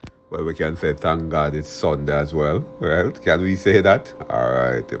Well, we can say thank God it's Sunday as well. Well, can we say that? All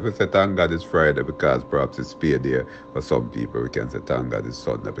right. If we say thank God it's Friday because perhaps it's payday for some people, we can say thank God it's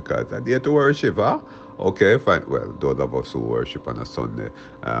Sunday because it's a day to worship, huh? Okay, fine. Well, those of us who worship on a Sunday,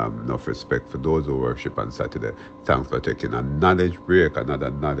 enough respect for those who worship on Saturday. Thanks for taking a knowledge break, another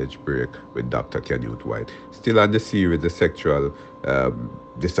knowledge break with Dr. Kenute White. Still on the series, the sexual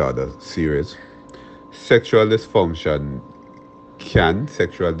disorder series. Sexual dysfunction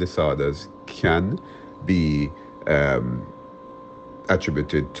sexual disorders can be um,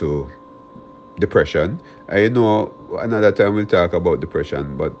 attributed to depression. I know another time we'll talk about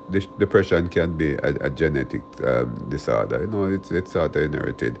depression, but this depression can be a genetic disorder. It's sort of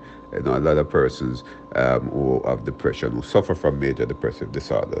inherited. A lot of persons who have depression, who suffer from major depressive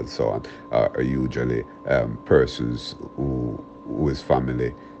disorder and so on, are usually persons who is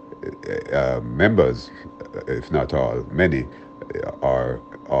family members, if not all, many are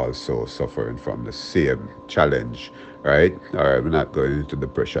also suffering from the same challenge, right? All right, we're not going into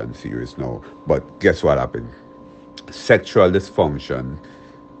depression series now, but guess what happened? Sexual dysfunction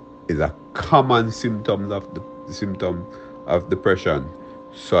is a common symptom of depression.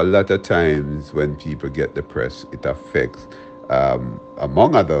 So a lot of times when people get depressed, it affects,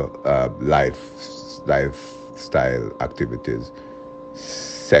 among other lifestyle activities,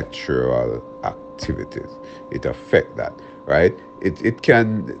 sexual activities. It affect that, right? It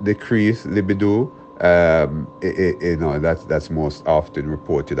can decrease libido. That's most often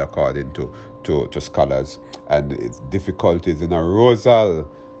reported according to scholars, and it's difficulties in arousal.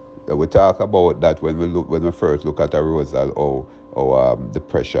 We talk about that when we first look at arousal or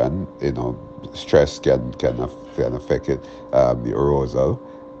depression. Stress can affect it, the arousal,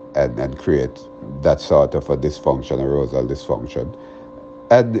 and create that sort of a dysfunction, arousal dysfunction,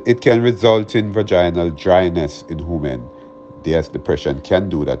 and it can result in vaginal dryness in women. Yes, depression can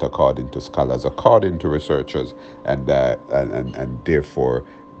do that according to scholars, according to researchers, and therefore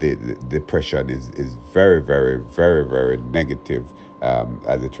the depression is very, very, very, very negative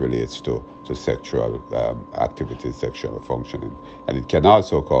as it relates to sexual activity, sexual functioning. And it can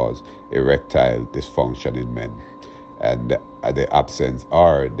also cause erectile dysfunction in men, and the absence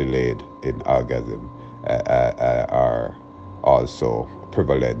or delayed in orgasm are also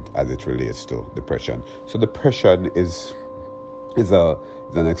prevalent as it relates to depression. So depression is a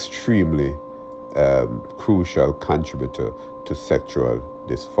is an extremely crucial contributor to sexual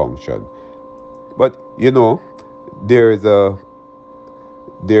dysfunction. But there is a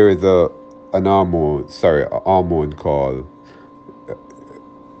there is a hormone called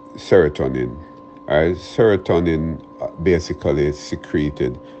serotonin. Right? Serotonin basically is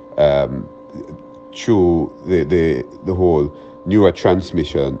secreted um, through the whole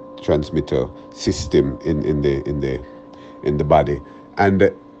neurotransmission transmitter system in the body,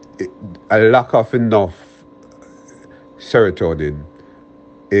 and a lack of enough serotonin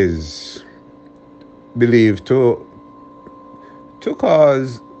is believed to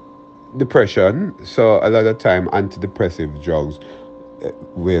cause depression. So a lot of time antidepressive drugs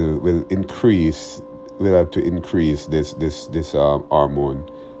will increase will have to increase this hormone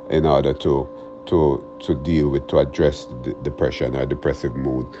in order to deal with, to address depression or depressive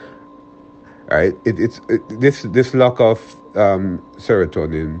mood, right? This lack of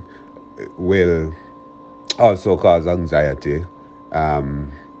serotonin will also cause anxiety,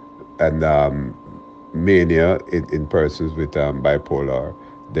 um, and mania in persons with bipolar,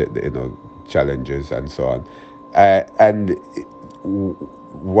 challenges and so on. And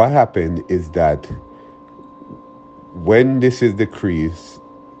what happened is that when this is decreased,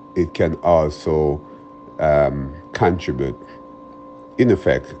 it can also contribute, in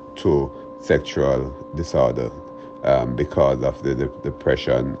effect, to sexual disorder, because of the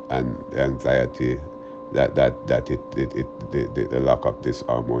depression and anxiety that the lack of this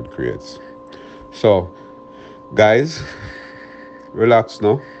hormone creates. So, guys, relax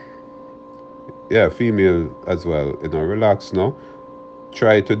now. Yeah, female as well. Relax now.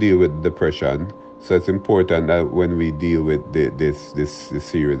 Try to deal with depression. So it's important that when we deal with this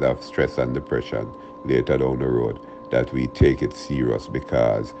series of stress and depression later down the road, that we take it serious,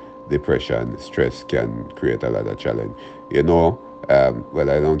 because depression, stress can create a lot of challenge. Well,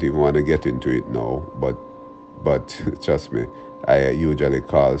 I don't even want to get into it now, but trust me, I usually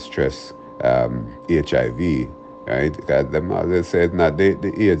call stress HIV, right? Because them always say not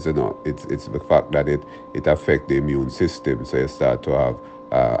the AIDS, it's the fact that it affects the immune system, so you start to have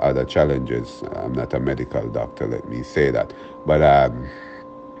other challenges. I'm not a medical doctor, let me say that, but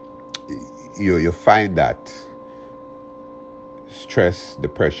you find that stress,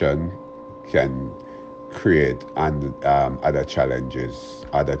 depression can create and other challenges,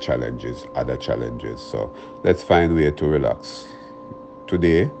 other challenges, other challenges. So let's find a way to relax.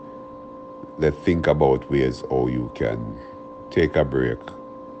 Today, let's think about ways how you can take a break,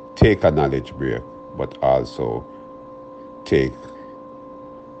 take a knowledge break, but also take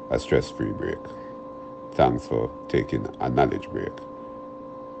a stress-free break. Thanks for taking a knowledge break.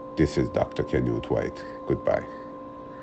 This is Dr. Kenute White. Goodbye.